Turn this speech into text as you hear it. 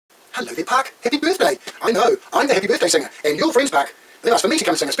Hello there, Park. Happy birthday. I know, I'm the Happy Birthday Singer, and your friends, Park. They've asked for me to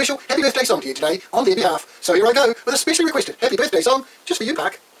come and sing a special happy birthday song to you today on their behalf. So here I go with a specially requested happy birthday song just for you,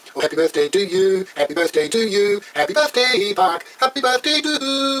 Park. Well, happy birthday to you, happy birthday to you, happy birthday, Park, happy birthday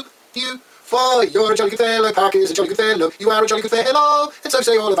to you. For you're a jolly good fellow, Park is a jolly good fellow, you are a jolly good fellow, and so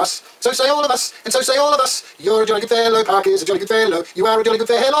say all of us, so say all of us, and so say all of us. You're a jolly good fellow, Park is a jolly good fellow, you are a jolly good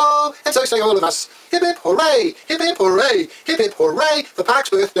fellow, and so say all of us. Hip hip hooray, hip hip hooray, hip hip hooray for Park's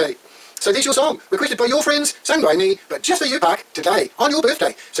birthday. So there's your song, requested by your friends, sung by me, but just for you, Park, today, on your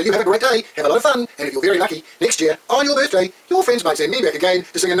birthday. So you have a great day, have a lot of fun, and if you're very lucky, next year, on your birthday, your friends might send me back again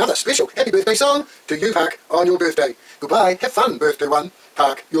to sing another special happy birthday song to you, Park, on your birthday. Goodbye, have fun, birthday one.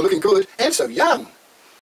 Park, you're looking good, and so young.